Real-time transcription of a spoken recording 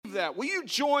receive that, will you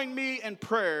join me in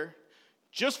prayer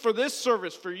just for this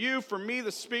service, for you, for me,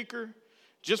 the speaker,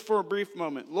 just for a brief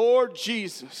moment? Lord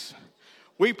Jesus,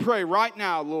 we pray right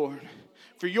now, Lord,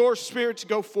 for your Spirit to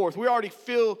go forth. We already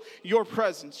feel your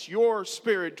presence, your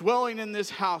Spirit dwelling in this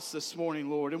house this morning,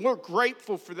 Lord. And we're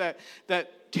grateful for that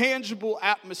tangible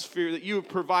atmosphere that you have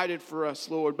provided for us,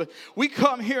 Lord. But we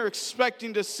come here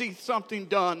expecting to see something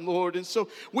done, Lord. And so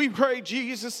we pray,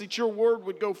 Jesus, that your word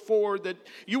would go forward, that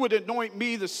you would anoint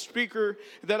me, the speaker,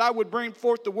 that I would bring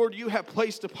forth the word you have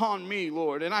placed upon me,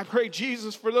 Lord. And I pray,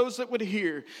 Jesus, for those that would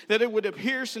hear, that it would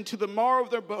pierce into the marrow of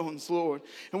their bones, Lord.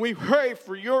 And we pray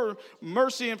for your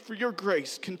mercy and for your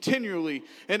grace continually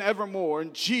and evermore.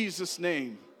 In Jesus'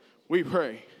 name we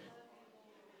pray.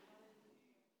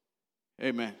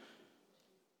 Amen.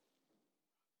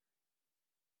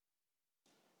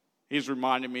 He's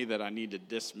reminded me that I need to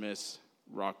dismiss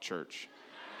Rock Church.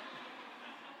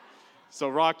 So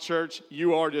Rock Church,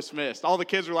 you are dismissed. All the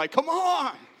kids are like, come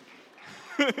on.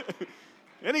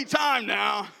 Anytime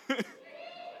now.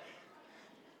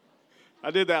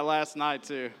 I did that last night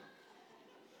too.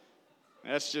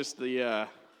 That's just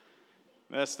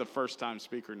that's the first time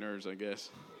speaker nerves, I guess.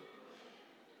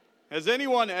 Has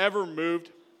anyone ever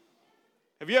moved?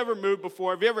 Have you ever moved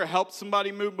before? Have you ever helped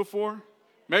somebody move before?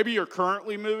 Maybe you're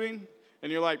currently moving,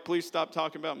 and you're like, please stop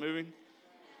talking about moving.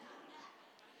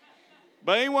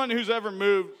 But anyone who's ever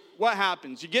moved, what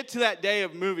happens? You get to that day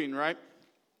of moving, right?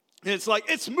 And it's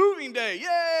like, it's moving day,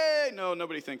 yay! No,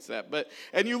 nobody thinks that.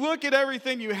 And you look at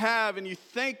everything you have, and you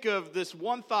think of this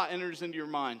one thought enters into your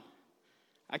mind.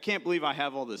 I can't believe I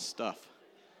have all this stuff.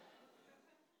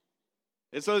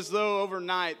 It's as though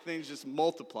overnight things just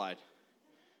multiplied.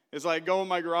 It's like I go in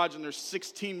my garage and there's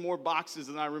 16 more boxes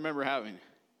than I remember having.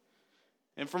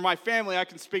 And for my family, I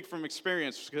can speak from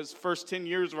experience because the first 10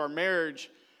 years of our marriage,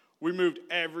 we moved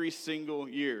every single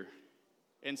year.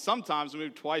 And sometimes we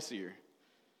moved twice a year.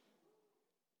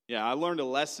 Yeah, I learned a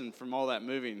lesson from all that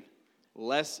moving.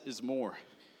 Less is more.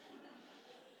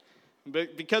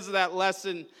 But because of that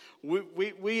lesson,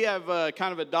 we have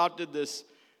kind of adopted this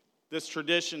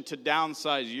tradition to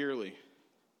downsize yearly.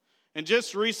 And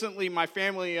just recently, my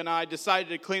family and I decided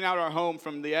to clean out our home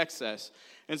from the excess.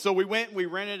 And so we went and we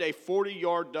rented a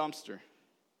 40-yard dumpster.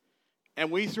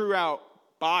 And we threw out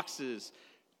boxes,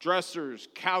 dressers,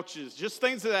 couches, just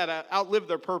things that outlived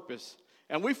their purpose.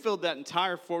 And we filled that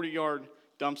entire 40-yard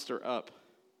dumpster up.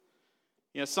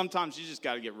 You know, sometimes you just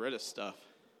got to get rid of stuff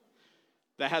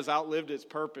that has outlived its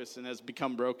purpose and has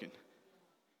become broken.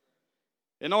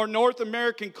 In our North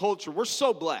American culture, we're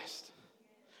so blessed.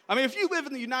 I mean, if you live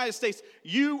in the United States,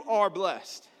 you are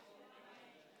blessed.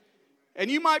 And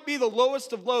you might be the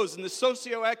lowest of lows in the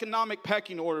socioeconomic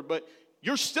pecking order, but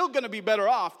you're still going to be better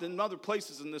off than other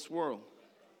places in this world.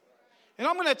 And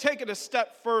I'm going to take it a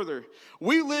step further.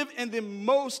 We live in the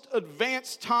most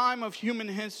advanced time of human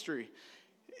history.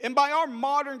 And by our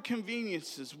modern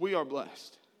conveniences, we are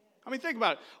blessed. I mean, think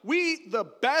about it. We, the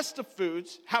best of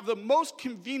foods, have the most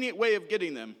convenient way of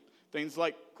getting them. Things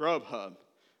like Grubhub,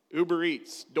 Uber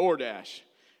Eats, DoorDash,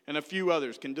 and a few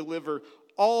others can deliver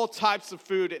all types of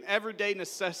food and everyday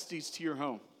necessities to your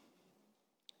home.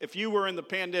 If you were in the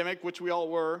pandemic, which we all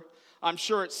were, I'm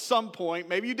sure at some point,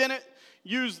 maybe you didn't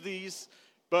use these,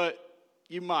 but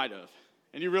you might have.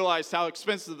 And you realized how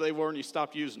expensive they were and you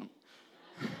stopped using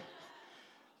them.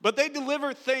 But they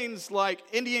deliver things like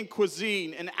Indian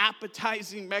cuisine and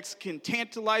appetizing Mexican,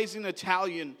 tantalizing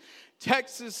Italian,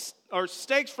 Texas, or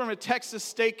steaks from a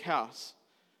Texas steakhouse,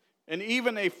 and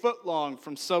even a footlong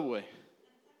from Subway.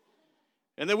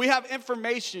 And then we have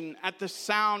information at the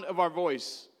sound of our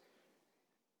voice.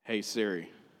 Hey, Siri.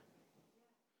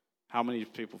 How many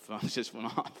people phones just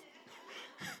went off?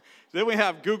 Then we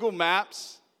have Google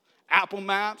Maps, Apple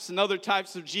Maps, and other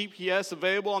types of GPS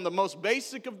available on the most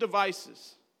basic of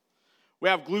devices. We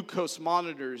have glucose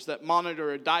monitors that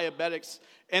monitor a diabetic's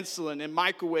insulin and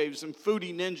microwaves and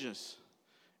foodie ninjas.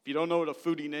 If you don't know what a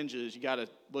foodie ninja is, you got to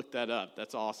look that up.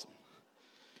 That's awesome.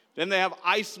 Then they have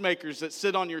ice makers that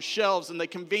sit on your shelves and they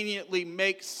conveniently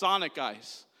make Sonic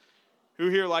ice. Who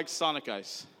here likes Sonic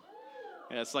ice?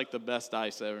 Yeah, it's like the best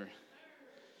ice ever.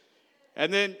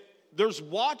 And then there's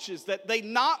watches that they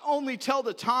not only tell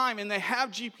the time and they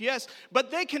have GPS,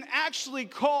 but they can actually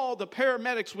call the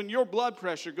paramedics when your blood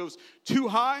pressure goes too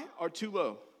high or too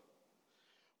low.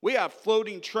 We have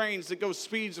floating trains that go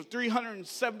speeds of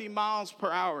 370 miles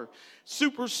per hour,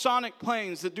 supersonic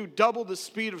planes that do double the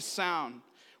speed of sound.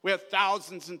 We have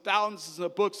thousands and thousands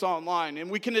of books online, and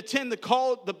we can attend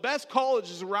the best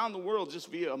colleges around the world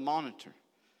just via a monitor.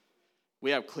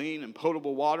 We have clean and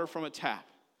potable water from a tap.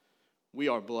 We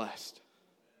are blessed.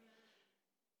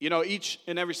 each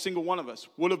and every single one of us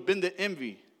would have been the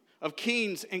envy of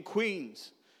kings and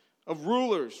queens, of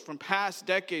rulers from past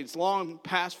decades, long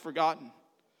past forgotten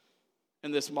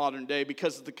in this modern day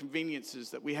because of the conveniences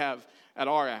that we have at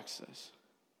our access.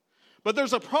 But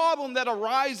there's a problem that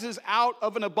arises out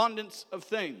of an abundance of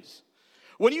things.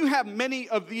 When you have many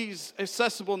of these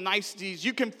accessible niceties,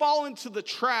 you can fall into the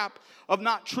trap of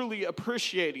not truly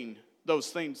appreciating those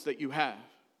things that you have.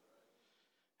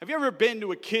 Have you ever been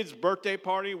to a kid's birthday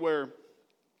party where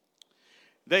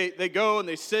they go and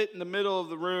they sit in the middle of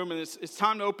the room and it's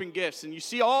time to open gifts, and you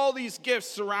see all these gifts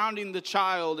surrounding the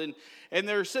child, and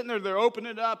they're sitting there, they're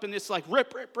opening it up, and it's like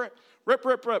rip,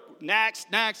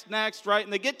 next, right?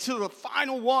 And they get to the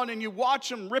final one and you watch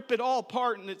them rip it all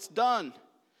apart and it's done.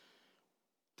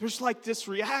 There's like this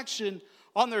reaction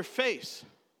on their face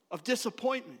of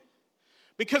disappointment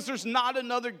because there's not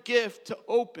another gift to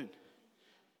open.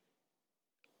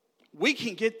 We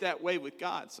can get that way with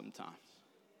God sometimes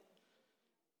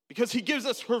because he gives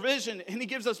us provision and he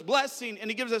gives us blessing and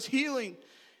he gives us healing.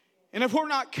 And if we're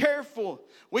not careful,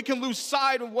 we can lose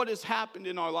sight of what has happened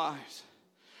in our lives.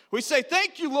 We say,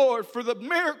 thank you, Lord, for the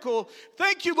miracle.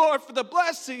 Thank you, Lord, for the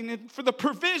blessing and for the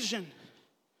provision.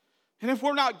 And if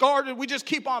we're not guarded, we just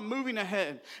keep on moving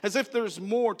ahead as if there's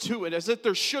more to it, as if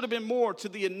there should have been more to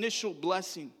the initial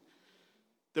blessing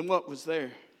than what was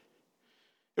there.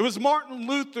 It was Martin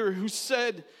Luther who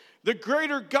said, the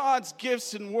greater God's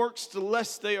gifts and works, the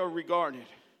less they are regarded.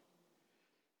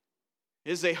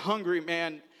 Is a hungry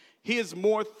man, he is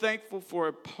more thankful for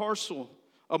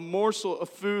a morsel of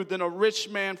food than a rich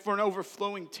man for an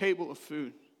overflowing table of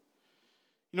food.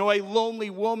 A lonely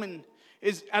woman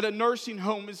is at a nursing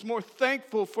home is more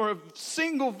thankful for a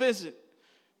single visit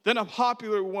than a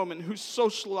popular woman who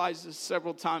socializes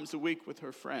several times a week with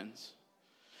her friends.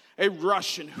 A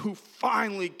Russian who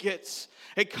finally gets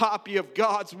a copy of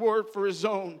God's word for his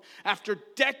own after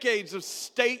decades of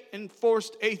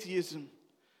state-enforced atheism.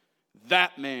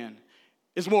 That man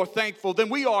is more thankful than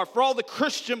we are for all the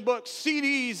Christian books,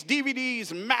 CDs,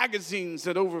 DVDs, magazines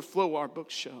that overflow our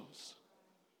bookshelves.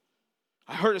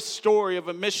 I heard a story of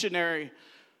a missionary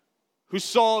who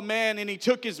saw a man and he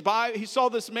took his Bible. He saw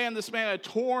this man had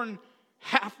torn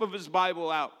half of his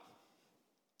Bible out.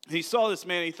 He saw this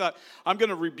man and he thought, I'm going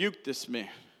to rebuke this man.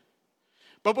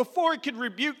 But before he could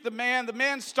rebuke the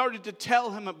man started to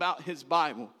tell him about his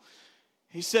Bible.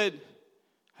 He said,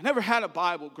 I never had a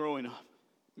Bible growing up.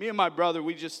 Me and my brother,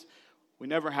 we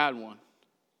never had one.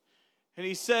 And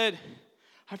he said,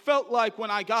 I felt like when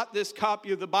I got this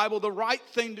copy of the Bible, the right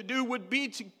thing to do would be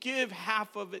to give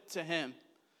half of it to him.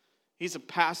 He's a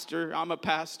pastor, I'm a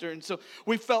pastor, and so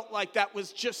we felt like that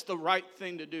was just the right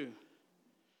thing to do.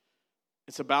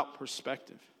 It's about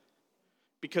perspective,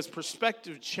 because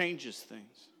perspective changes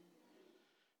things.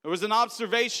 There was an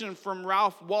observation from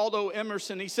Ralph Waldo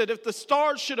Emerson. He said, if the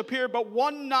stars should appear but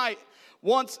one night,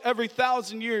 once every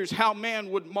 1,000 years, how man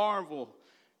would marvel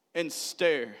and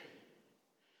stare.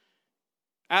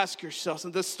 Ask yourselves,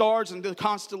 and the stars and the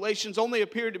constellations only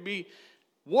appear to be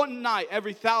one night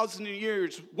every 1,000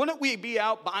 years. Wouldn't we be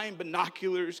out buying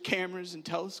binoculars, cameras, and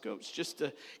telescopes just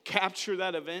to capture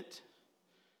that event?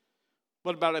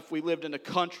 What about if we lived in a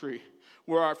country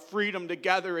where our freedom to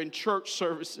gather in church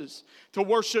services, to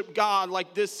worship God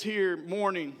like this here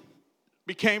morning,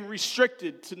 became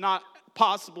restricted to not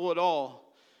possible at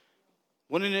all?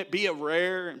 Wouldn't it be a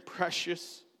rare and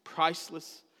precious,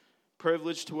 priceless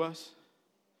privilege to us?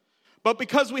 But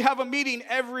because we have a meeting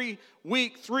every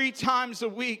week, 3 times a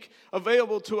week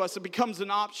available to us, it becomes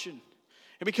an option.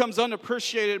 It becomes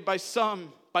unappreciated by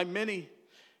some, by many,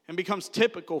 and becomes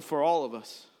typical for all of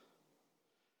us.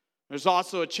 There's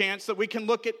also a chance that we can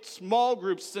look at small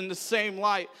groups in the same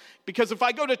light. Because if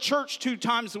I go to church 2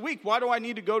 times a week, why do I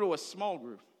need to go to a small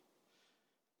group?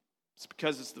 It's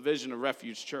because it's the vision of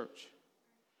Refuge Church.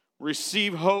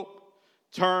 Receive hope,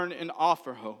 turn and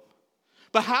offer hope.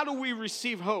 But how do we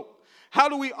receive hope? How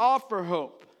do we offer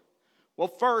hope? Well,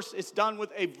 first, it's done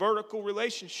with a vertical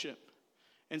relationship.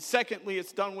 And secondly,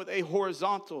 it's done with a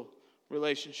horizontal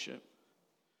relationship.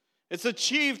 It's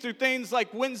achieved through things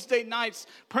like Wednesday nights,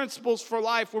 Principles for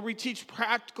Life, where we teach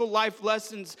practical life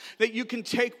lessons that you can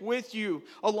take with you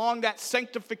along that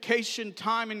sanctification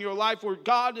time in your life where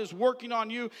God is working on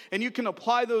you and you can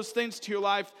apply those things to your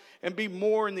life and be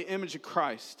more in the image of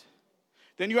Christ.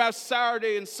 Then you have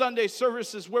Saturday and Sunday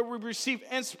services where we receive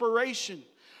inspiration.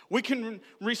 We can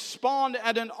respond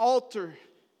at an altar,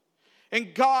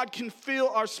 and God can fill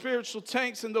our spiritual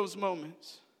tanks in those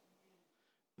moments.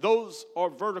 Those are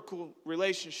vertical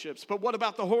relationships. But what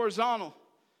about the horizontal?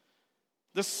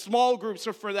 The small groups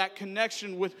are for that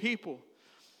connection with people.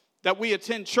 that we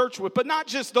attend church with, but not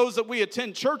just those that we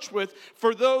attend church with,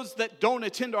 for those that don't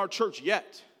attend our church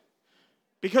yet.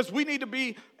 Because we need to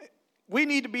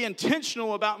be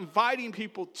intentional about inviting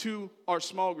people to our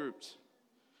small groups.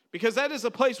 Because that is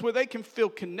a place where they can feel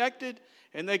connected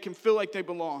and they can feel like they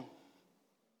belong.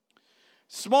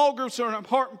 Small groups are an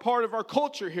important part of our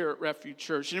culture here at Refuge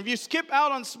Church. And if you skip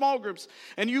out on small groups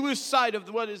and you lose sight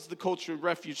of what is the culture of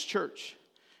Refuge Church,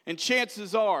 and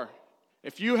chances are,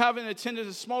 if you haven't attended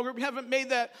a small group, you haven't made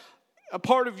that a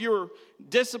part of your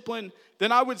discipline,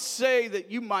 then I would say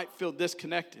that you might feel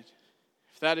disconnected.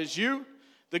 If that is you,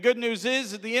 the good news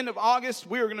is at the end of August,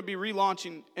 we are going to be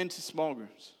relaunching into small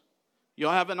groups.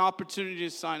 You'll have an opportunity to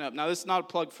sign up. Now, this is not a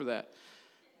plug for that.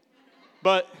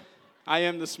 But I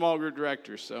am the small group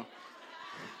director, so.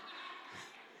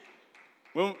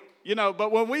 Well,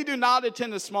 but when we do not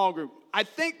attend a small group, I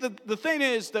think the thing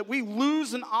is that we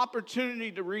lose an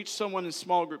opportunity to reach someone in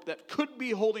small group that could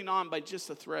be holding on by just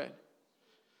a thread.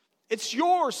 It's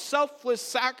your selfless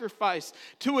sacrifice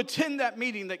to attend that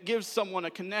meeting that gives someone a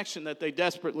connection that they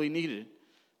desperately needed.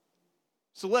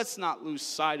 So let's not lose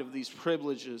sight of these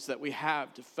privileges that we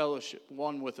have to fellowship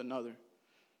one with another.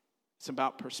 It's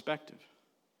about perspective.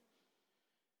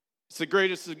 It's the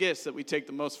greatest of gifts that we take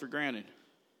the most for granted.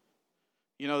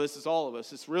 This is all of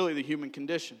us. It's really the human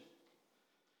condition.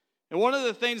 And one of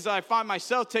the things that I find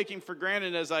myself taking for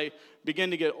granted as I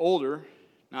begin to get older,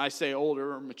 now I say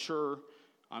older or mature,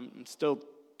 I'm still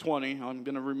 20. I'm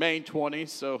going to remain 20,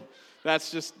 so we're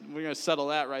going to settle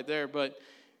that right there. But,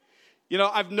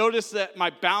 I've noticed that my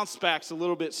bounce back's a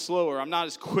little bit slower. I'm not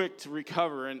as quick to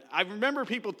recover. And I remember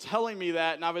people telling me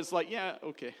that, and I was like, yeah,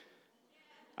 okay.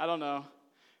 I don't know.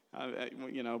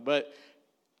 But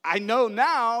I know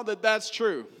now that that's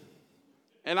true.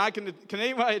 And can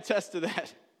anybody attest to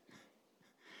that?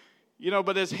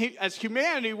 But as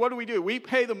humanity, what do? We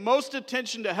pay the most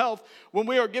attention to health when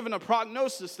we are given a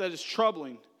prognosis that is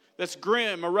troubling, that's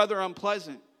grim, or rather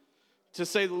unpleasant, to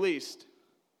say the least.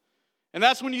 And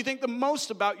that's when you think the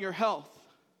most about your health.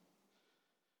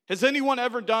 Has anyone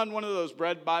ever done one of those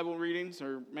bread Bible readings,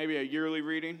 or maybe a yearly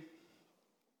reading?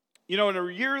 In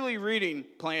a yearly reading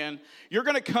plan, you're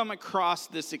going to come across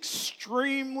this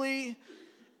extremely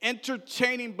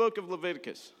entertaining book of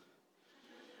Leviticus.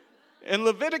 And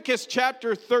Leviticus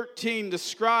chapter 13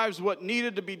 describes what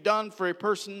needed to be done for a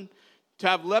person to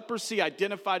have leprosy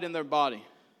identified in their body.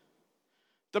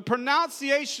 The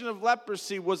pronunciation of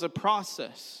leprosy was a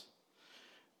process.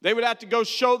 They would have to go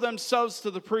show themselves to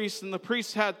the priest, and the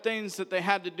priests had things that they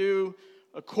had to do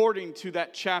according to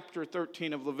that chapter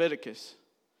 13 of Leviticus.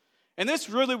 And this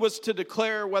really was to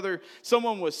declare whether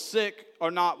someone was sick or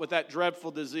not with that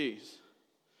dreadful disease.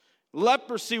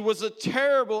 Leprosy was a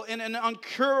terrible and an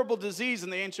incurable disease in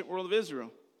the ancient world of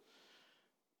Israel.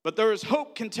 But there is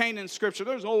hope contained in Scripture.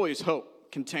 There's always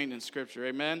hope contained in Scripture,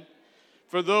 amen?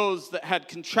 For those that had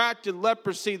contracted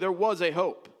leprosy, there was a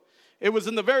hope. It was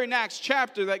in the very next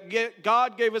chapter that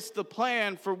God gave us the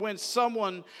plan for when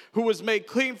someone who was made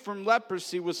clean from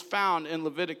leprosy was found in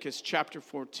Leviticus chapter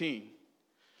 14.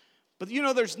 But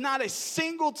there's not a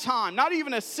single time, not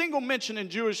even a single mention in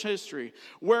Jewish history,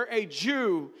 where a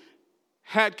Jew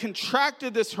had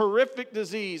contracted this horrific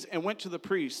disease and went to the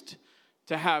priest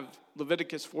to have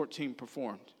Leviticus 14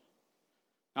 performed.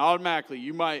 Now, automatically,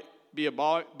 you might be a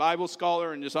Bible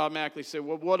scholar and just automatically say,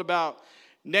 well, what about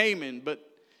Naaman? But,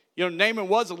 Naaman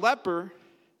was a leper,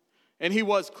 and he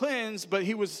was cleansed, but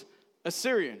he was a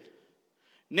Syrian.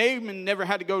 Naaman never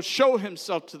had to go show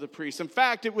himself to the priest. In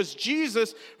fact, it was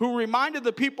Jesus who reminded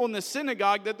the people in the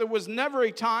synagogue that there was never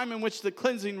a time in which the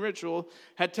cleansing ritual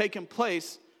had taken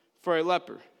place for a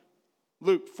leper.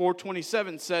 Luke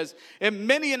 4:27 says, and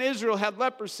many in Israel had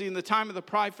leprosy in the time of the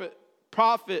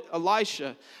prophet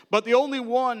Elisha, but the only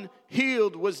one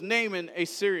healed was Naaman, a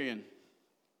Syrian.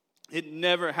 It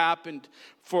never happened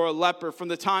for a leper from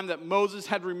the time that Moses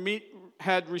had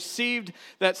received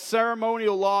that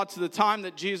ceremonial law to the time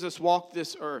that Jesus walked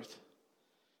this earth.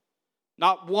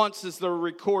 Not once is there a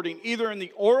recording, either in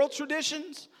the oral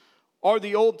traditions or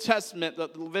the Old Testament,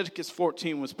 that Leviticus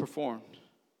 14 was performed.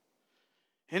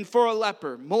 And for a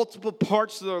leper, multiple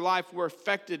parts of their life were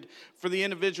affected for the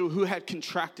individual who had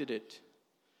contracted it.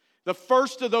 The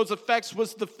first of those effects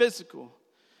was the physical.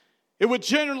 It would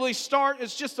generally start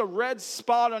as just a red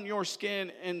spot on your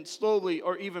skin and slowly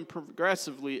or even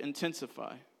progressively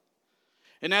intensify.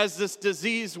 And as this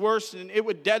disease worsened, it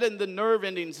would deaden the nerve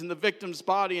endings in the victim's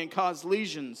body and cause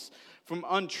lesions from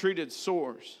untreated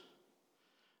sores.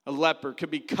 A leper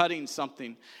could be cutting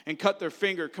something and cut their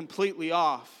finger completely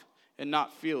off and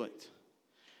not feel it.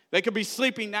 They could be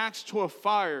sleeping next to a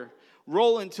fire,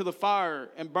 roll into the fire,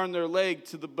 and burn their leg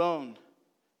to the bone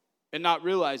and not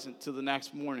realize it until the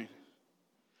next morning.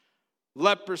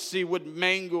 Leprosy would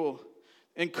mangle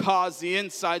and cause the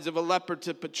insides of a leopard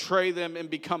to betray them and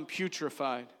become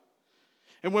putrefied.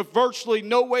 And with virtually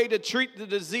no way to treat the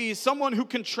disease, someone who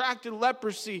contracted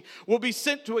leprosy will be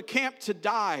sent to a camp to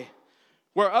die,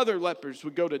 where other lepers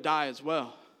would go to die as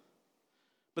well.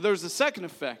 But there was a second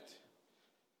effect,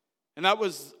 and that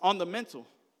was on the mental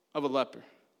of a leper.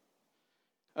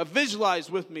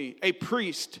 Visualize with me a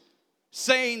priest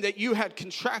saying that you had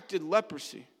contracted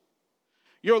leprosy.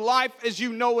 Your life as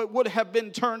you know it would have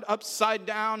been turned upside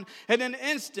down in an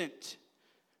instant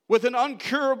with an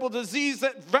incurable disease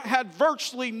that had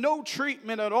virtually no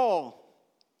treatment at all.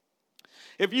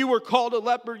 If you were called a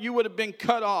leper, you would have been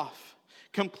cut off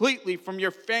completely from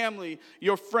your family,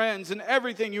 your friends, and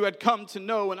everything you had come to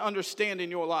know and understand in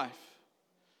your life.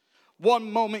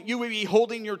 One moment you would be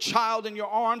holding your child in your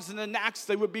arms, and the next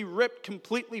they would be ripped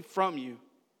completely from you.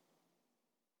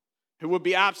 It would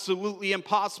be absolutely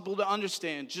impossible to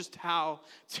understand just how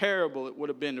terrible it would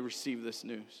have been to receive this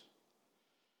news.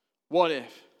 What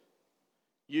if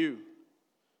you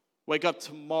wake up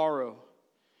tomorrow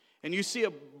and you see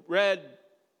a red,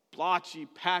 blotchy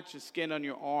patch of skin on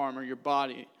your arm or your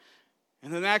body,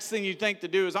 and the next thing you think to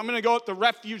do is, I'm going to go at the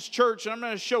Refuge Church and I'm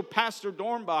going to show Pastor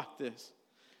Dornbach this.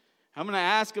 I'm going to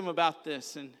ask him about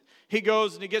this. And he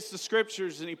goes and he gets the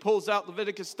scriptures and he pulls out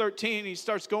Leviticus 13 and he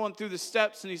starts going through the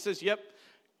steps and he says, yep,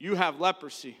 you have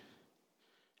leprosy.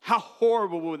 How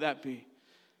horrible would that be?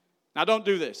 Now don't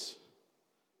do this.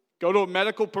 Go to a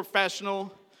medical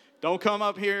professional. Don't come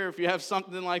up here if you have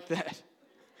something like that.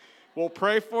 We'll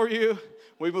pray for you.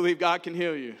 We believe God can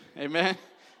heal you. Amen.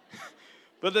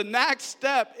 But the next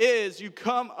step is you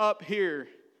come up here.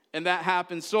 And that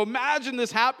happens. So imagine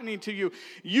this happening to you.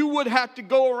 You would have to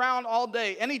go around all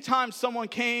day. Anytime someone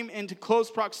came into close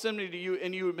proximity to you,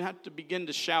 and you would have to begin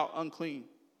to shout, unclean.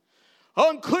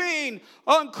 Unclean,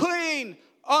 unclean,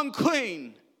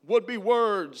 unclean would be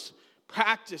words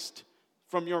practiced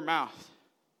from your mouth.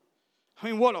 I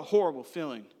mean, what a horrible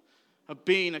feeling of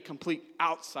being a complete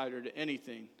outsider to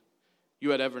anything you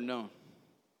had ever known.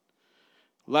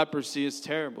 Leprosy is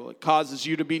terrible. It causes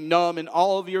you to be numb in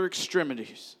all of your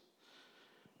extremities.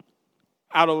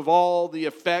 Out of all the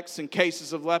effects and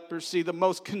cases of leprosy, the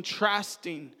most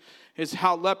contrasting is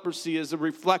how leprosy is a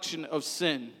reflection of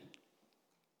sin.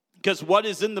 Because what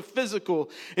is in the physical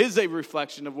is a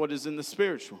reflection of what is in the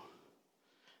spiritual.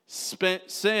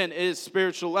 Sin is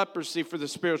spiritual leprosy for the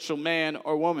spiritual man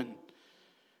or woman.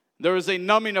 There is a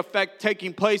numbing effect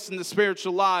taking place in the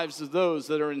spiritual lives of those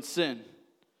that are in sin.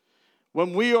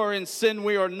 When we are in sin,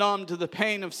 we are numb to the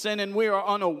pain of sin, and we are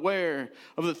unaware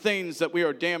of the things that we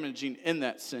are damaging in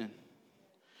that sin.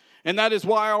 And that is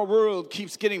why our world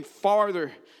keeps getting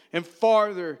farther and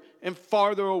farther and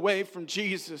farther away from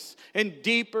Jesus, and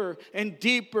deeper and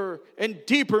deeper and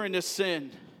deeper into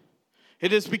sin.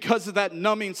 It is because of that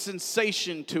numbing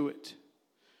sensation to it.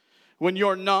 When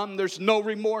you're numb, there's no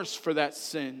remorse for that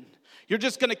sin. You're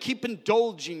just going to keep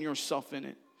indulging yourself in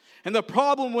it. And the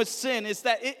problem with sin is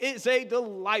that it is a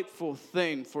delightful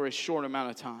thing for a short amount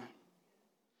of time.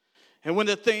 And when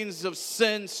the things of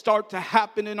sin start to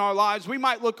happen in our lives, we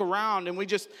might look around and we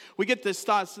get this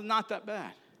thought, it's not that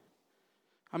bad.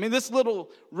 I mean, this little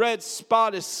red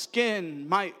spot of skin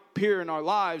might appear in our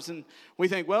lives, and we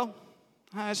think, well,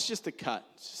 it's just a cut,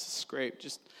 it's just a scrape,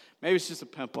 maybe it's just a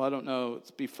pimple, I don't know,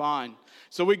 it'll be fine.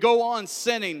 So we go on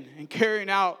sinning and carrying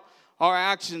out our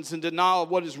actions in denial of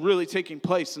what is really taking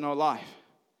place in our life.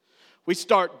 We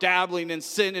start dabbling in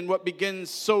sin, and what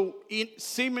begins so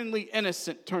seemingly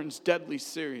innocent turns deadly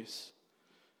serious.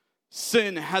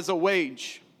 Sin has a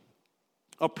wage,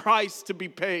 a price to be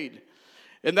paid,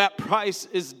 and that price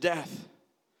is death.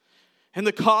 And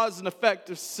the cause and effect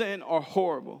of sin are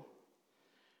horrible.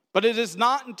 But it is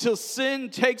not until sin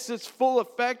takes its full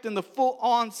effect and the full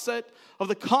onset of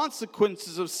the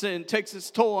consequences of sin takes its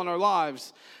toll on our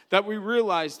lives that we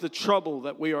realize the trouble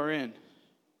that we are in.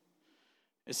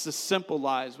 It's the simple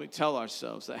lies we tell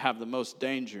ourselves that have the most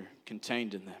danger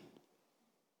contained in them.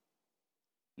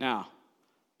 Now,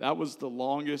 that was the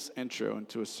longest intro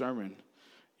into a sermon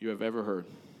you have ever heard.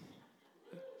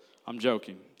 I'm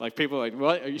joking. Like, people are like,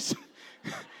 what are you saying?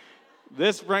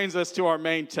 This brings us to our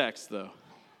main text, though.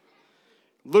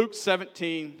 Luke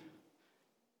 17,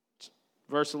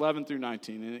 verse 11 through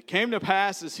 19. And it came to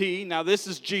pass as he, now this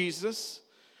is Jesus,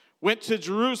 went to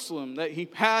Jerusalem, that he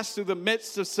passed through the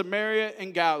midst of Samaria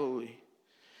and Galilee.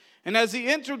 And as he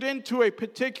entered into a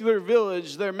particular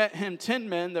village, there met him 10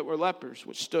 men that were lepers,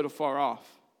 which stood afar off.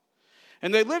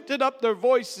 And they lifted up their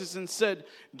voices and said,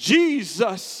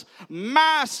 Jesus,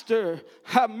 Master,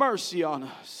 have mercy on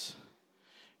us.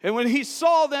 And when he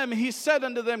saw them, he said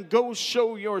unto them, Go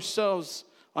show yourselves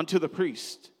unto the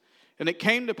priest. And it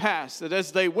came to pass that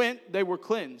as they went, they were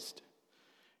cleansed.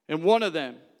 And one of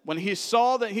them, when he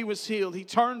saw that he was healed, he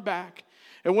turned back,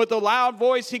 and with a loud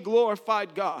voice he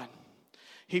glorified God.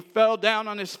 He fell down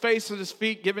on his face at his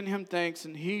feet, giving him thanks,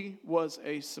 and he was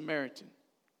a Samaritan.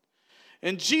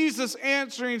 And Jesus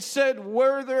answering said,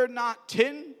 Were there not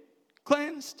 10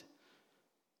 cleansed?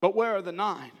 But where are the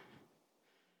 9?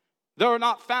 There are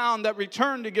not found that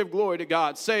return to give glory to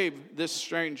God, save this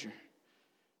stranger.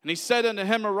 And he said unto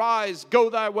him, Arise, go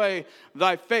thy way,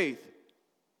 thy faith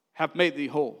hath made thee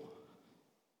whole.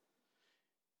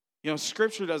 You know,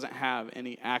 Scripture doesn't have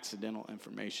any accidental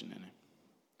information in it.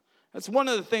 That's one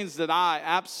of the things that I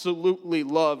absolutely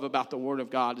love about the Word of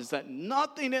God, is that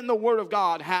nothing in the Word of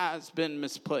God has been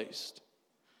misplaced.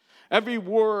 Every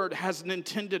word has an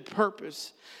intended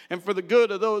purpose, and for the good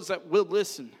of those that will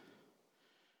listen.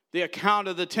 The account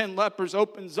of the 10 lepers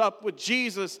opens up with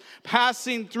Jesus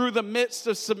passing through the midst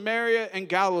of Samaria and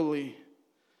Galilee.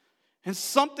 And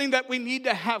something that we need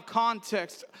to have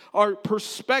context or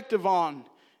perspective on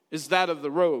is that of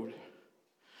the road.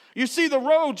 You see, the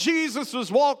road Jesus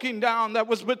was walking down that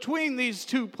was between these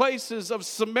two places of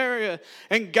Samaria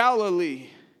and Galilee.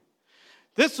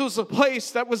 This was a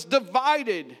place that was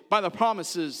divided by the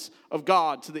promises of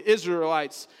God to the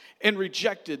Israelites and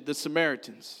rejected the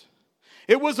Samaritans.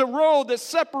 It was a road that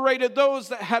separated those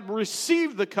that had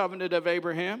received the covenant of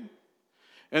Abraham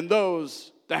and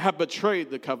those that had betrayed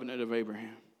the covenant of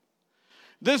Abraham.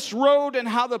 This road and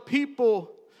how the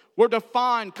people were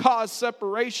defined caused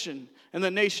separation in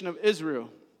the nation of Israel.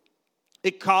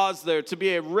 It caused there to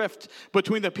be a rift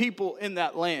between the people in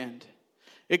that land.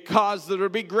 It caused there to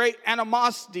be great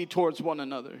animosity towards one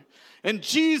another. And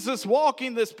Jesus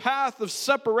walking this path of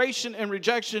separation and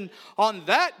rejection on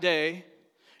that day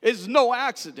is no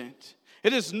accident.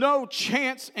 It is no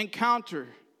chance encounter.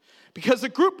 Because a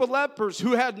group of lepers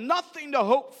who had nothing to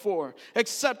hope for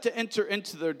except to enter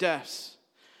into their deaths.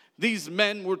 These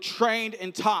men were trained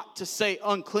and taught to say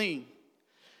unclean.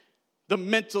 The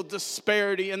mental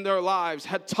disparity in their lives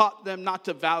had taught them not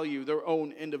to value their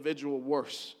own individual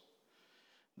worth.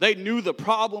 They knew the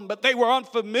problem, but they were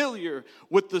unfamiliar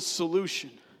with the solution.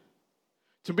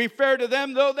 To be fair to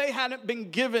them, though, they hadn't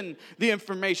been given the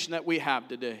information that we have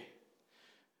today.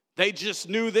 They just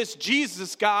knew this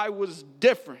Jesus guy was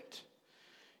different.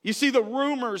 You see, the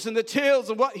rumors and the tales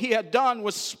of what he had done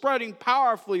was spreading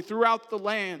powerfully throughout the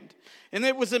land. And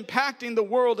it was impacting the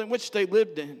world in which they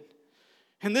lived in.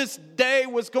 And this day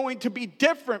was going to be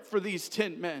different for these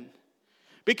 10 men.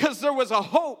 Because there was a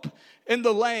hope in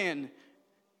the land.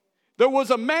 There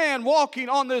was a man walking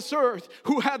on this earth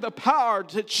who had the power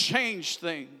to change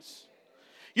things.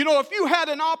 You know, if you had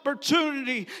an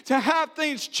opportunity to have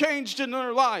things changed in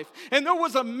their life, and there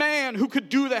was a man who could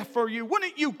do that for you,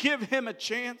 wouldn't you give him a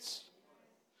chance?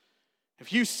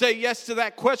 If you say yes to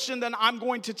that question, then I'm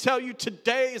going to tell you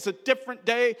today is a different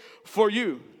day for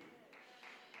you.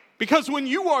 Because when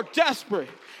you are desperate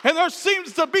and there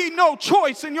seems to be no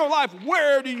choice in your life,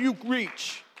 where do you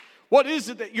reach? What is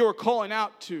it that you're calling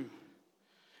out to?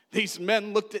 These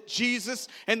men looked at Jesus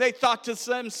and they thought to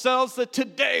themselves that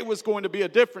today was going to be a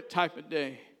different type of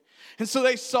day. And so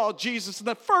they saw Jesus, and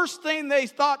the first thing they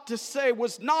thought to say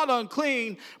was not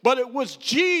unclean, but it was,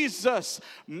 Jesus,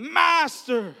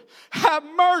 Master, have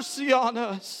mercy on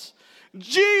us.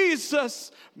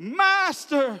 Jesus,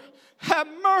 Master, have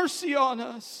mercy on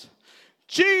us.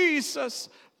 Jesus,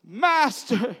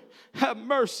 Master, have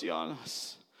mercy on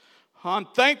us. I'm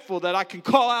thankful that I can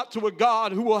call out to a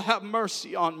God who will have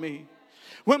mercy on me.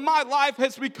 When my life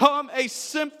has become a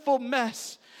sinful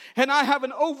mess, and I have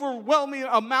an overwhelming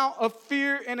amount of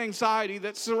fear and anxiety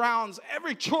that surrounds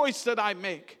every choice that I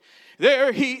make.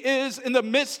 There he is in the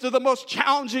midst of the most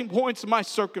challenging points of my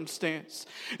circumstance.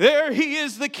 There he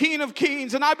is, the King of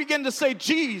Kings. And I begin to say,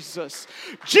 Jesus,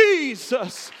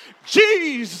 Jesus,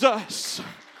 Jesus.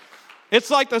 It's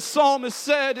like the psalmist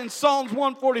said in Psalms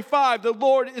 145, the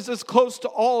Lord is as close to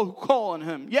all who call on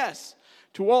him. Yes,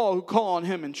 to all who call on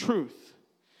him in truth.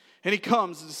 And he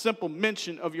comes as a simple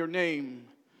mention of your name,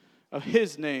 of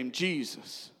his name,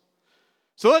 Jesus.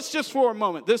 So let's just for a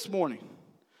moment this morning,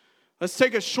 let's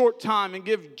take a short time and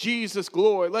give Jesus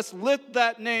glory. Let's lift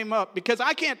that name up, because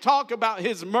I can't talk about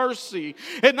his mercy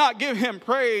and not give him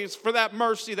praise for that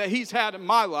mercy that he's had in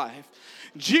my life.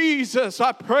 Jesus,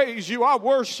 I praise you. I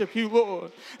worship you,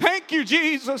 Lord. Thank you,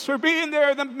 Jesus, for being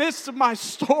there in the midst of my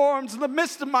storms, in the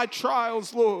midst of my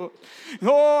trials, Lord.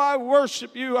 Oh, I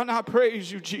worship you and I praise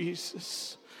you,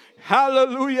 Jesus.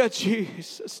 Hallelujah,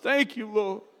 Jesus. Thank you,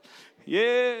 Lord.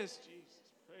 Yes, Jesus.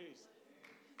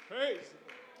 Praise. Praise.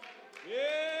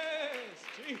 Yes,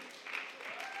 Jesus.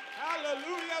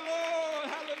 Hallelujah, Lord.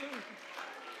 Hallelujah.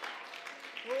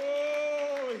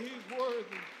 Oh, he's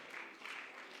worthy.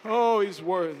 Oh, he's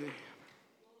worthy.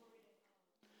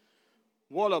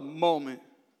 What a moment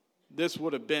this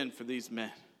would have been for these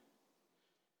men.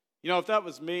 You know, if that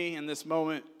was me in this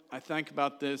moment, I think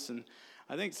about this, and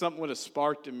I think something would have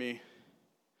sparked in me.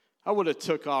 I would have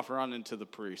took off running to the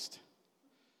priest.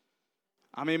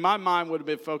 I mean, my mind would have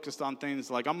been focused on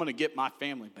things like, I'm going to get my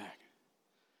family back.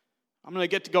 I'm going to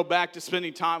get to go back to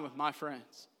spending time with my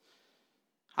friends.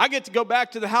 I get to go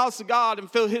back to the house of God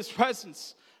and feel his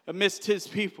presence amidst his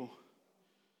people.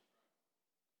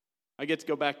 I get to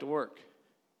go back to work.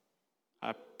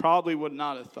 I probably would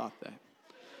not have thought that.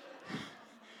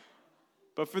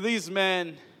 But for these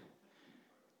men,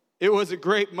 it was a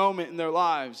great moment in their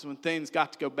lives when things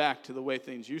got to go back to the way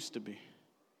things used to be.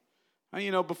 And,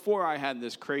 you know, before I had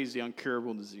this crazy,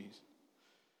 incurable disease.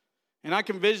 And I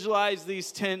can visualize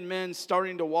these 10 men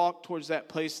starting to walk towards that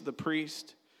place of the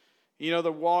priest. You know,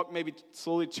 the walk maybe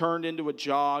slowly turned into a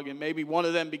jog, and maybe one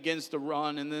of them begins to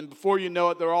run, and then before you know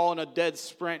it, they're all in a dead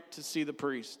sprint to see the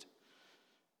priest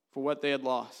for what they had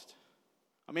lost.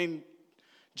 I mean,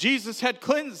 Jesus had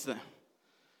cleansed them.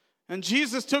 And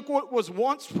Jesus took what was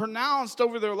once pronounced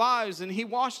over their lives and he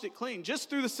washed it clean just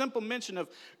through the simple mention of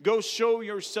go show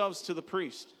yourselves to the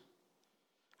priest.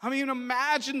 I mean,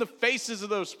 imagine the faces of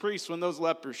those priests when those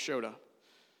lepers showed up.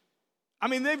 I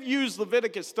mean, they've used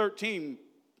Leviticus 13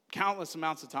 countless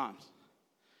amounts of times.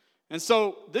 And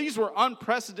so these were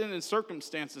unprecedented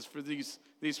circumstances for these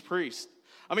priests.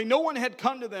 I mean, no one had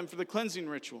come to them for the cleansing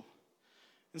ritual.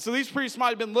 And so these priests might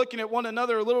have been looking at one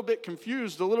another a little bit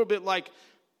confused, a little bit like,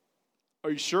 are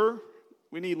you sure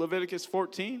we need Leviticus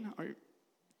 14? Are you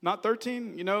not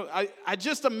 13? You know, I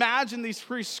just imagine these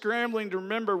priests scrambling to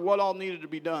remember what all needed to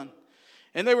be done.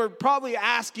 And they were probably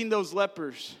asking those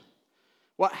lepers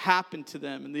what happened to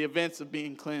them in the events of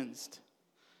being cleansed.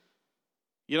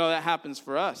 You know, that happens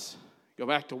for us. Go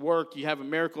back to work, you have a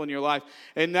miracle in your life,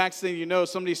 and next thing you know,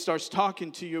 somebody starts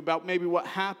talking to you about maybe what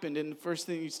happened, and the first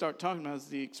thing you start talking about is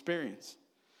the experience,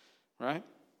 right?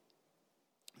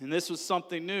 And this was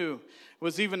something new. It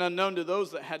was even unknown to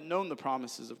those that had known the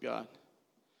promises of God.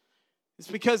 It's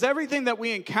because everything that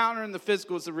we encounter in the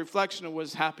physical is a reflection of what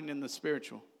is happening in the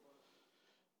spiritual.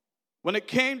 When it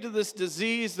came to this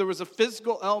disease, there was a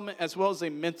physical element as well as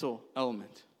a mental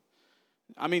element.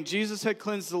 I mean, Jesus had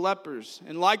cleansed the lepers.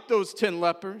 And like those 10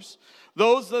 lepers,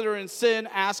 those that are in sin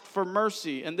ask for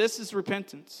mercy. And this is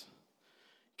repentance.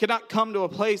 Cannot come to a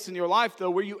place in your life, though,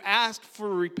 where you ask for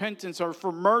repentance or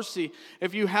for mercy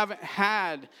if you haven't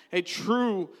had a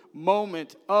true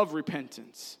moment of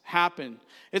repentance happen.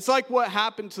 It's like what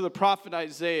happened to the prophet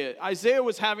Isaiah. Isaiah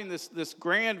was having this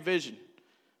grand vision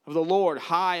of the Lord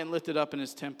high and lifted up in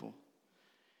his temple.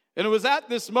 And it was at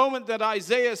this moment that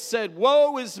Isaiah said,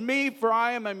 "Woe is me, for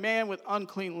I am a man with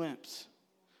unclean lips."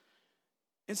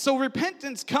 And so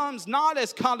repentance comes not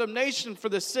as condemnation for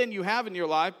the sin you have in your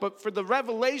life, but for the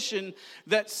revelation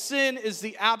that sin is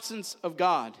the absence of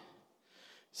God.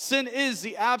 Sin is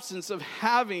the absence of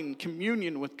having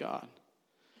communion with God.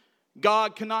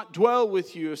 God cannot dwell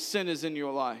with you if sin is in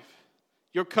your life.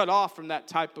 You're cut off from that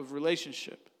type of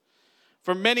relationship.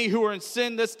 For many who are in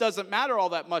sin, this doesn't matter all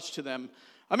that much to them.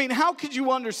 I mean, how could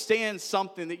you understand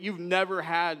something that you've never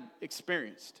had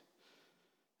experienced?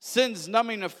 Sin's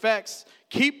numbing effects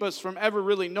keep us from ever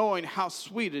really knowing how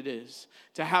sweet it is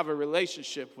to have a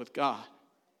relationship with God.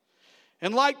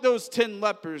 And like those 10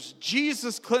 lepers,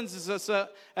 Jesus cleanses us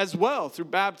as well through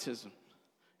baptism.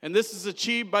 And this is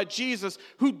achieved by Jesus,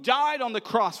 who died on the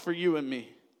cross for you and me.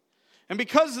 And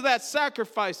because of that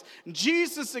sacrifice,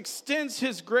 Jesus extends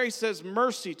his grace as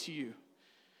mercy to you.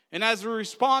 And as a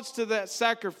response to that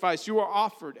sacrifice, you are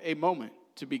offered a moment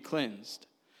to be cleansed.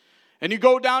 And you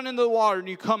go down into the water and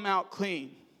you come out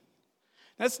clean.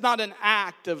 That's not an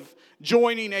act of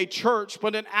joining a church,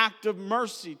 but an act of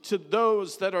mercy to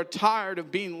those that are tired of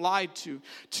being lied to,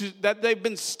 that they've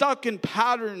been stuck in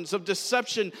patterns of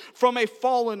deception from a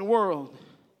fallen world.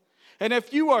 And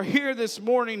if you are here this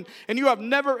morning and you have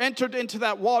never entered into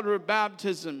that water of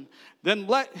baptism, then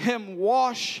let him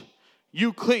wash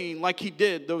you clean like he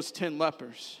did those 10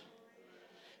 lepers.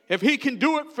 If he can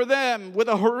do it for them with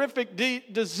a horrific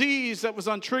disease that was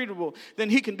untreatable, then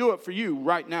he can do it for you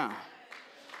right now.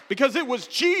 Because it was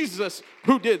Jesus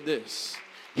who did this.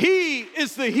 He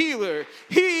is the healer.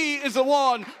 He is the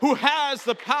one who has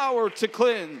the power to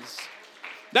cleanse.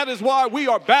 That is why we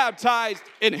are baptized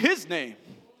in his name.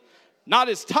 Not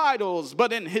his titles,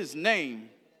 but in his name.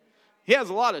 He has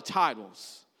a lot of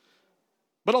titles,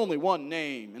 but only one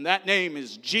name, and that name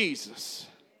is Jesus.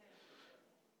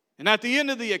 And at the end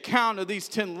of the account of these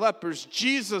 10 lepers,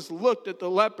 Jesus looked at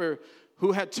the leper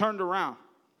who had turned around.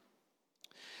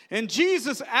 And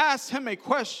Jesus asked him a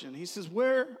question. He says,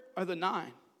 where are the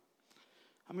 9?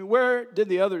 Where did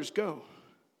the others go?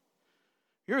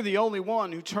 You're the only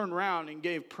one who turned around and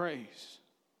gave praise.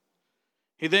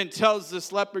 He then tells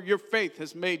this leper, your faith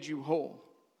has made you whole.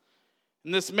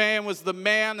 And this man was the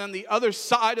man on the other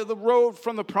side of the road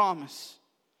from the promise.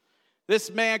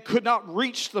 This man could not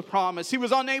reach the promise. He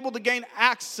was unable to gain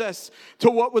access to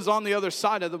what was on the other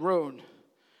side of the road.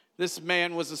 This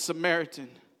man was a Samaritan.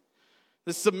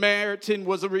 The Samaritan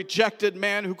was a rejected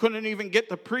man who couldn't even get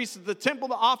the priest at the temple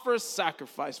to offer a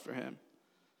sacrifice for him.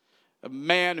 A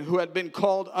man who had been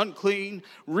called unclean,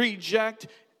 reject,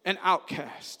 and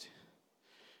outcast.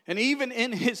 And even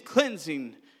in his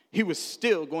cleansing, he was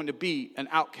still going to be an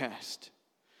outcast.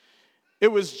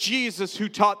 It was Jesus who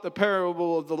taught the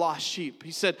parable of the lost sheep.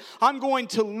 He said, I'm going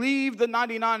to leave the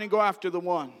 99 and go after the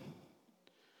one.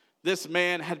 This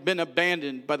man had been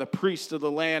abandoned by the priest of the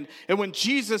land. And when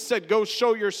Jesus said, go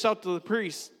show yourself to the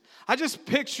priest, I just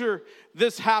picture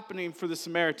this happening for the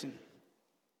Samaritan.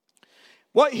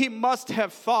 What he must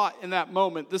have thought in that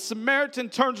moment, the Samaritan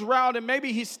turns around and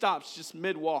maybe he stops just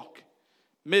mid-walk,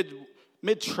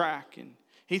 mid-track, and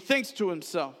he thinks to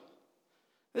himself,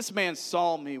 this man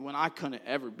saw me when I couldn't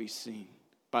ever be seen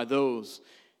by those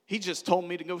he just told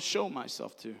me to go show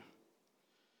myself to.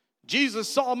 Jesus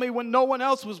saw me when no one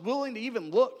else was willing to even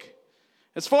look.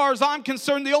 As far as I'm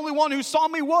concerned, the only one who saw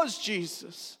me was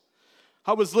Jesus.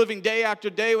 I was living day after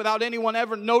day without anyone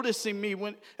ever noticing me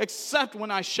except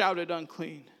when I shouted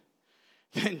unclean.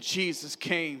 Then Jesus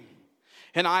came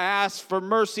and I asked for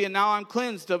mercy, and now I'm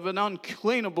cleansed of an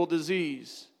uncleanable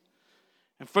disease.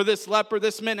 And for this leper,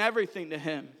 this meant everything to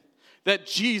him, that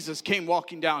Jesus came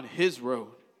walking down his road.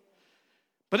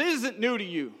 But it isn't new to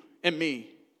you and me.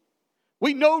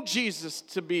 We know Jesus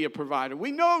to be a provider.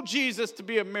 We know Jesus to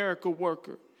be a miracle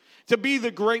worker, to be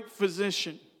the great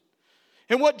physician.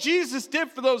 And what Jesus did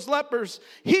for those lepers,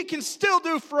 he can still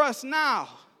do for us now.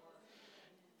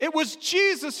 It was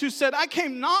Jesus who said, I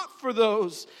came not for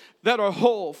those that are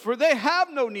whole, for they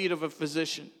have no need of a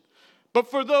physician,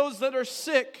 but for those that are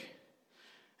sick.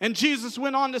 And Jesus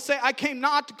went on to say, I came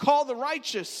not to call the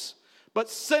righteous, but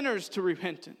sinners to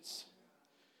repentance.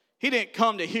 He didn't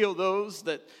come to heal those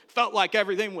that felt like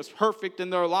everything was perfect in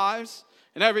their lives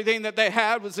and everything that they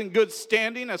had was in good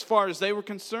standing as far as they were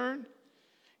concerned.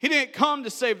 He didn't come to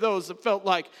save those that felt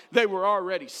like they were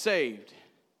already saved.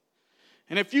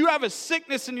 And if you have a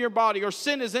sickness in your body or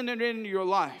sin has entered into your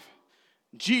life,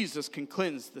 Jesus can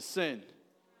cleanse the sin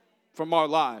from our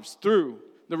lives through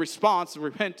the response of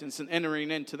repentance and entering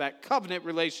into that covenant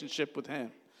relationship with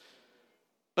him.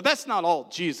 But that's not all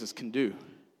Jesus can do.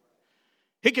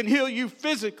 He can heal you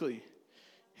physically.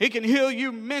 He can heal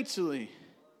you mentally.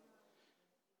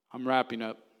 I'm wrapping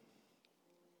up.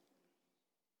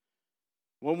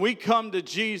 When we come to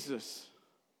Jesus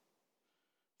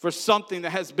for something that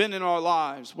has been in our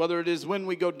lives, whether it is when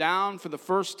we go down for the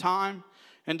first time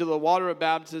into the water of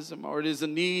baptism, or it is a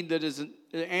need that is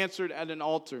answered at an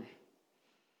altar,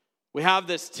 we have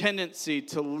this tendency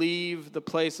to leave the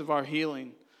place of our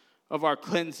healing, of our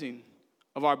cleansing,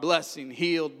 of our blessing,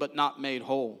 healed but not made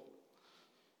whole.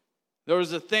 There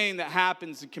is a thing that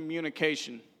happens in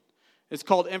communication. It's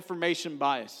called information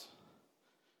bias.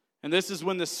 And this is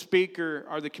when the speaker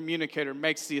or the communicator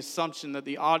makes the assumption that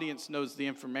the audience knows the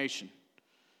information.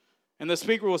 And the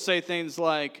speaker will say things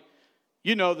like,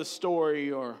 you know the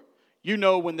story, or you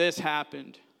know when this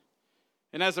happened.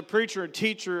 And as a preacher and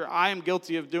teacher, I am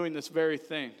guilty of doing this very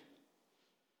thing.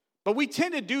 But we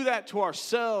tend to do that to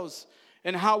ourselves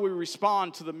in how we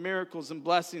respond to the miracles and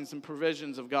blessings and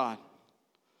provisions of God.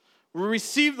 We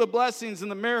receive the blessings and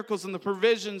the miracles and the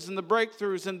provisions and the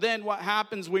breakthroughs, and then what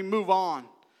happens? We move on.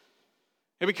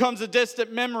 It becomes a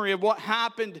distant memory of what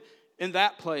happened in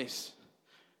that place.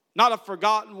 Not a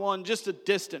forgotten one, just a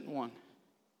distant one.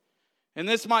 And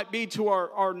this might be to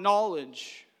our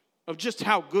knowledge of just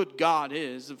how good God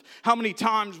is, of how many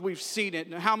times we've seen it,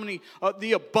 and how many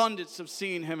the abundance of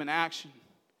seeing him in action.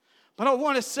 But I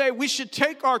want to say we should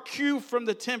take our cue from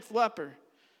the 10th leper,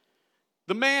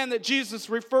 the man that Jesus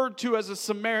referred to as a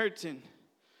Samaritan.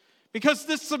 Because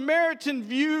this Samaritan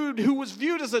who was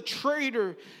viewed as a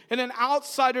traitor and an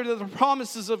outsider to the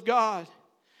promises of God.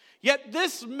 Yet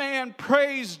this man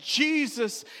praised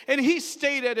Jesus and he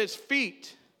stayed at his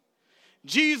feet.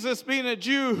 Jesus being a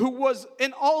Jew who was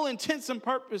in all intents and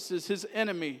purposes his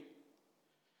enemy.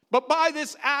 But by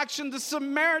this action, the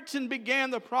Samaritan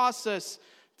began the process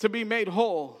to be made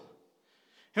whole.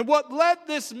 And what led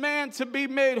this man to be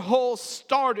made whole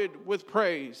started with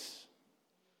praise.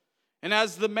 And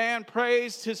as the man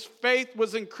praised, his faith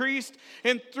was increased.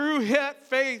 And through his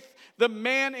faith, the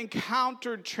man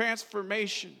encountered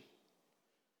transformation.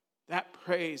 That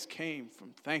praise came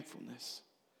from thankfulness.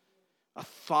 A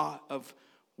thought of,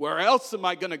 where else am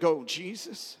I going to go,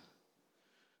 Jesus?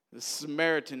 The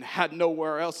Samaritan had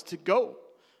nowhere else to go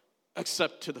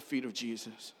except to the feet of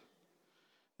Jesus.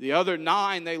 The other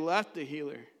 9, they left the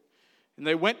healer, and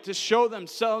they went to show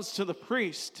themselves to the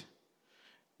priest.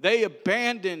 They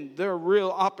abandoned their real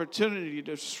opportunity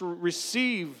to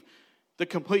receive the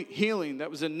complete healing that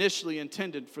was initially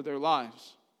intended for their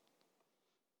lives.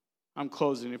 I'm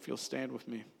closing, if you'll stand with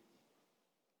me.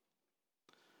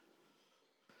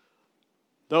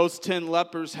 Those 10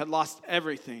 lepers had lost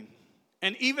everything,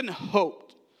 and even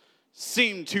hope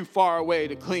seemed too far away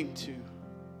to cling to.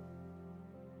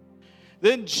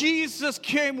 Then Jesus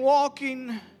came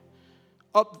walking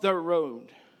up their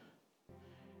road.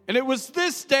 And it was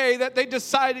this day that they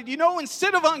decided,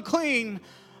 instead of unclean,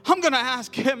 I'm going to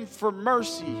ask him for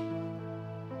mercy.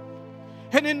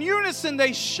 And in unison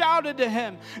they shouted to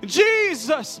him,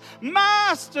 Jesus,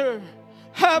 Master,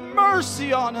 have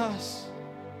mercy on us.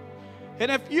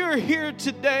 And if you're here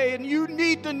today and you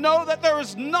need to know that there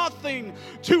is nothing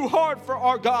too hard for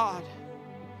our God,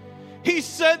 he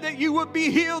said that you would be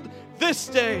healed this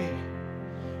day.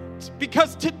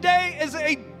 Because today is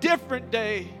a different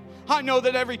day. I know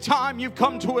that every time you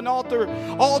come to an altar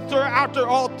after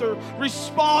altar,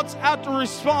 response after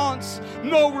response,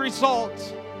 no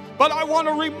result. But I want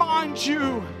to remind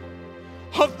you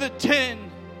of the 10.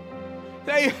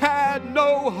 They had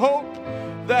no hope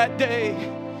that day.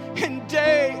 And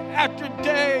day after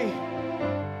day,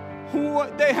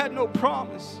 they had no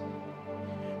promise.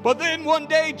 But then one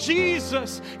day,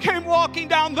 Jesus came walking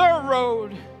down their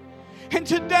road. And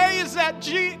today is that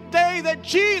day that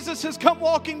Jesus has come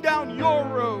walking down your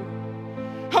road.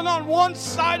 And on one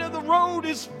side of the road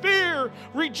is fear,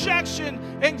 rejection,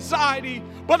 anxiety.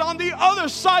 But on the other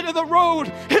side of the road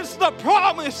is the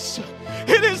promise.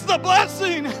 It is the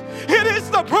blessing. It is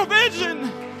the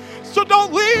provision. So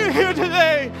don't leave here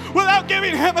today without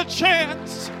giving him a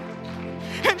chance.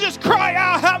 And just cry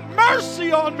out, have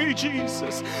mercy on me,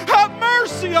 Jesus. Have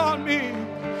mercy on me.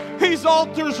 These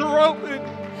altars are open.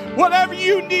 Whatever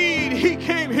you need, he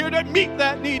came here to meet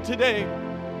that need today.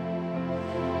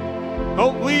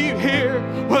 Don't leave here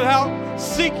without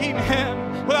seeking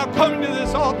him, without coming to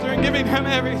this altar and giving him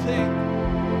everything.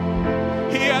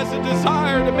 He has a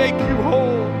desire to make you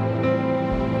whole.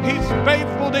 He's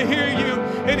faithful to hear you,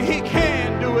 and he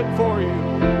can do it for you.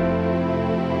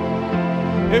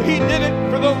 If he did it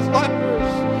for those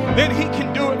lepers, then he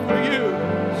can do it for you.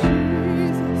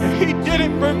 If he did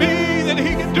it for me, then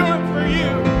he can do it for you.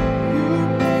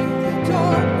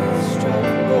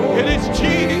 It is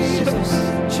Jesus.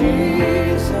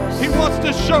 He wants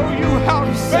to show you how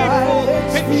faithful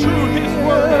and true his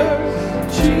word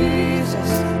is.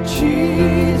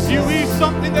 You leave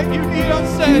something that you need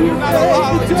unsaid, you're not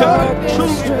allowed to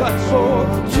truly bless you.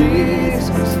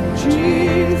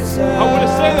 I want to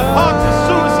say the thoughts of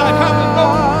suicide have no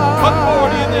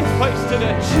authority in this place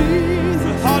today.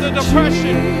 The thought of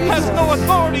depression has no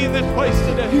authority in this place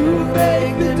today.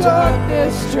 The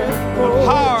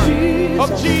power of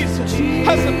Jesus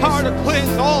has the power to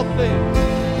cleanse all things.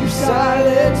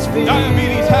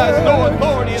 Diabetes has no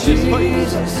authority in this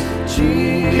place.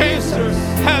 Cancer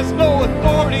has no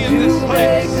authority in this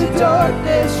place.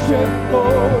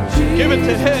 Give it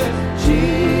to him.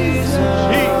 Jesus.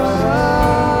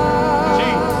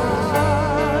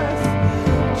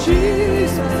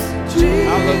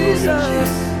 Hallelujah.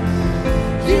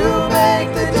 You make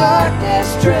the darkness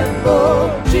tremble.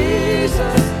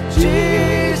 Jesus,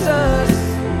 Jesus.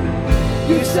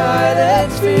 You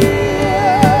silence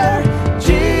fear.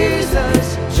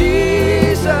 Jesus,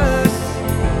 Jesus.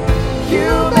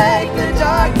 You make the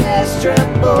darkness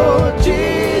tremble.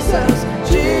 Jesus,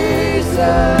 Jesus.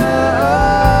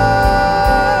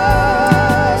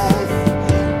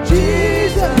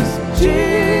 Jesus,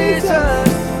 Jesus.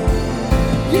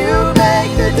 You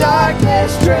make the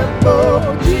darkness tremble.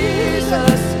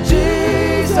 Jesus,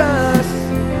 Jesus.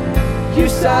 You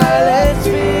silence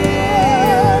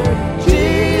fear.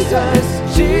 Jesus,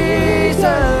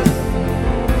 Jesus.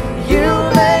 You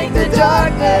make the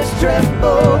darkness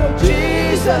tremble.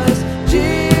 Jesus,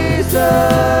 Jesus.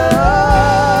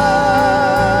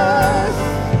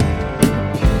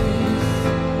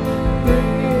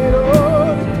 Bring it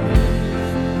on.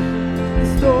 The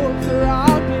storms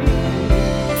around me,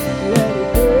 let it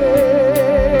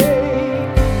break.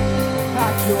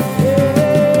 At your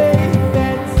name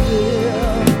and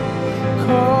still,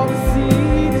 call the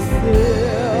sea to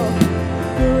still,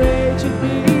 the raging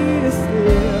be to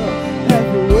still.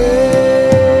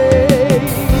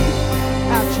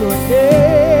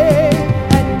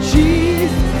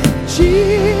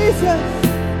 Jesus.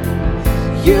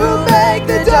 You make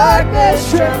the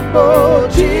darkness tremble,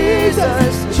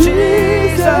 Jesus,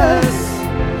 Jesus.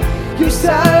 You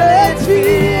silence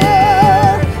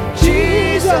fear,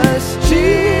 Jesus,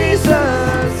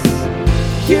 Jesus.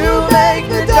 You make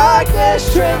the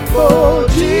darkness tremble,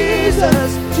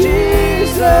 Jesus,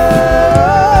 Jesus.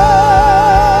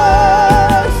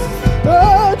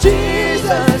 Oh,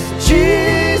 Jesus,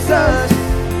 Jesus.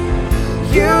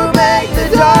 You make the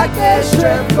darkness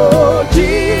tremble,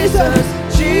 Jesus,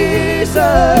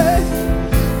 Jesus.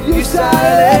 You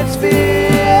silence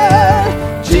fear,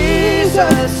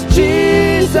 Jesus,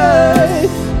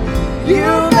 Jesus.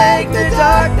 You make the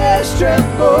darkness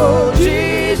tremble,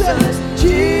 Jesus,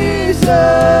 Jesus.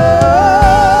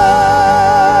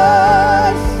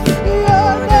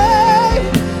 Your name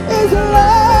is a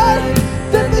light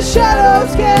that the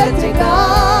shadows can't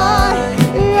deny.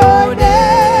 Your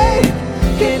name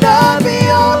cannot be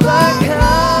overcome.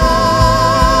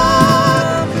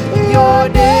 Your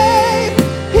name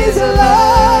is a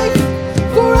light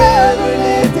forever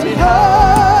lifted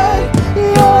high.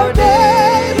 Your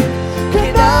name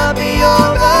cannot be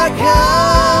overcome.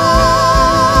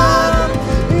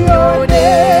 Your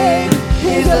name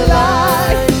is a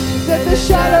light that the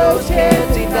shadows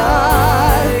can't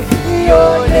deny.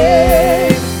 Your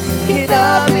name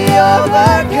cannot be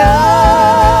overcome.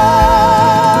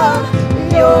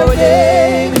 Your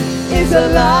name is a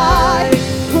light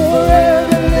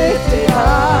forever lifted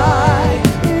high.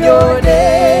 Your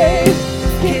name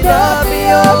cannot be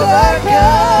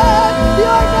overcome.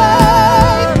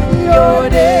 Your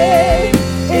name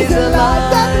is a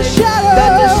light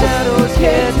that the shadows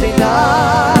can't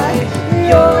deny.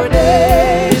 Your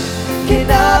name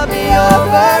cannot be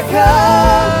overcome.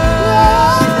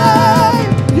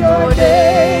 Your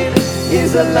name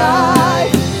is a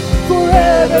light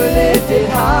forever lifted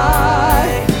high.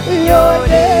 Your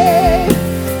name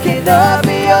cannot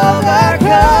be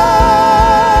overcome.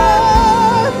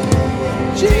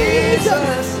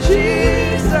 Jesus,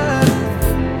 Jesus.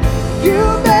 You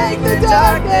make the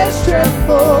darkness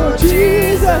tremble,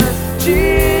 Jesus,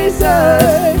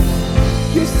 Jesus.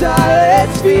 You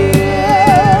silence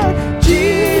fear,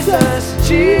 Jesus,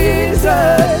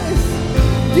 Jesus.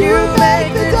 You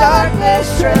make the darkness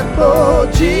tremble,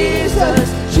 Jesus,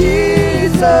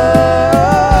 Jesus.